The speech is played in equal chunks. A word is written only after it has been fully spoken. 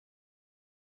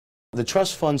The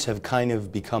trust funds have kind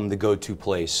of become the go-to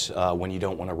place when you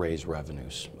don't want to raise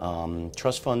revenues.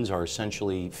 Trust funds are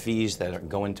essentially fees that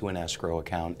go into an escrow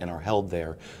account and are held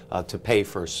there to pay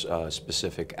for a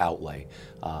specific outlay.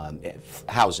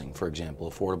 Housing, for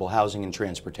example, affordable housing and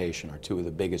transportation are two of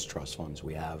the biggest trust funds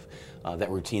we have that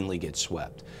routinely get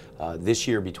swept. This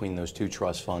year, between those two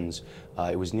trust funds,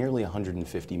 it was nearly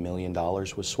 $150 million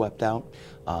was swept out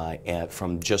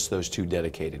from just those two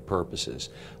dedicated purposes.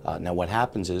 Now, what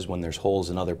happens is when there's holes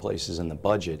in other places in the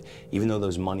budget, even though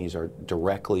those monies are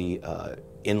directly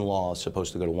in law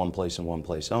supposed to go to one place and one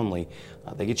place only,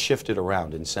 they get shifted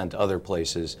around and sent other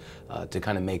places to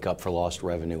kind of make up for lost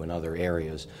revenue in other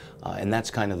areas. And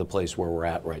that's kind of the place where we're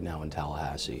at right now in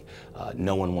Tallahassee.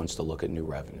 No one wants to look at new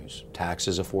revenues. Tax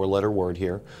is a four-letter word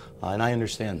here, and I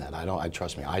understand that.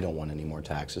 Trust me, I don't want any more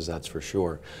taxes, that's for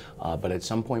sure. But at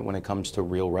some point when it comes to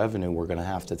real revenue, we're going to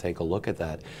have to take a look at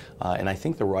that. And I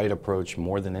think the right approach,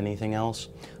 more than anything else,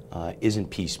 isn't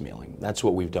piecemealing. That's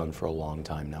what we've done for a long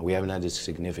time now. We haven't had a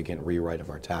significant rewrite of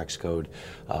our tax code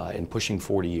in pushing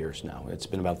 40 years now. It's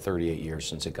been about 38 years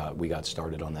since we got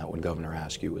started on that when Governor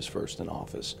Askew was first in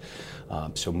office.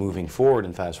 So moving forward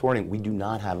and fast forwarding, we do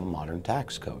not have a modern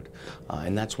tax code.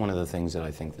 And that's one of the things that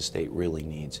I think the state really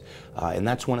needs. And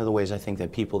that's one of the ways I think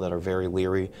that people that are very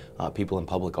leery, people in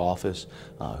public office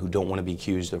who don't want to be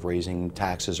accused of raising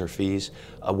taxes or fees,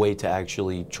 a way to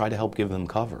actually try to help give them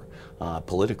cover,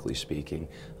 politically speaking,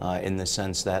 in the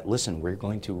sense that, listen, we're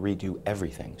going to redo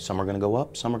everything. Some are going to go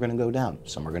up, some are going to go down,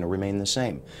 some are going to remain the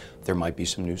same. There might be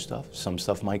some new stuff, some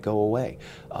stuff might go away.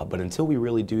 But until we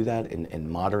really do that and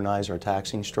modernize our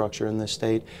taxing structure in this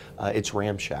state, it's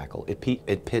ramshackle.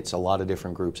 It pits a lot of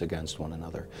different groups against one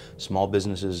another. Small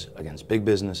businesses against big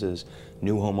businesses,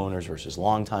 new homeowners versus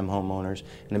longtime homeowners,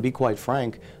 and to be quite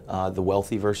frank, the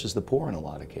wealthy versus the poor in a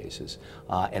lot of cases.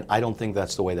 And I don't think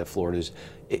that's the way that Florida's.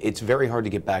 It's very hard to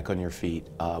get back on your feet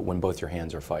when both your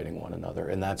hands are fighting one another,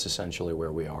 and that's essentially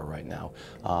where we are right now.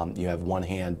 You have one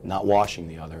hand not washing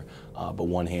the other, but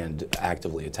one hand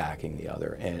actively attacking the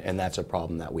other, and that's a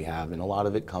problem that we have, and a lot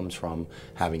of it comes from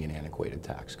having an antiquated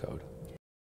tax code.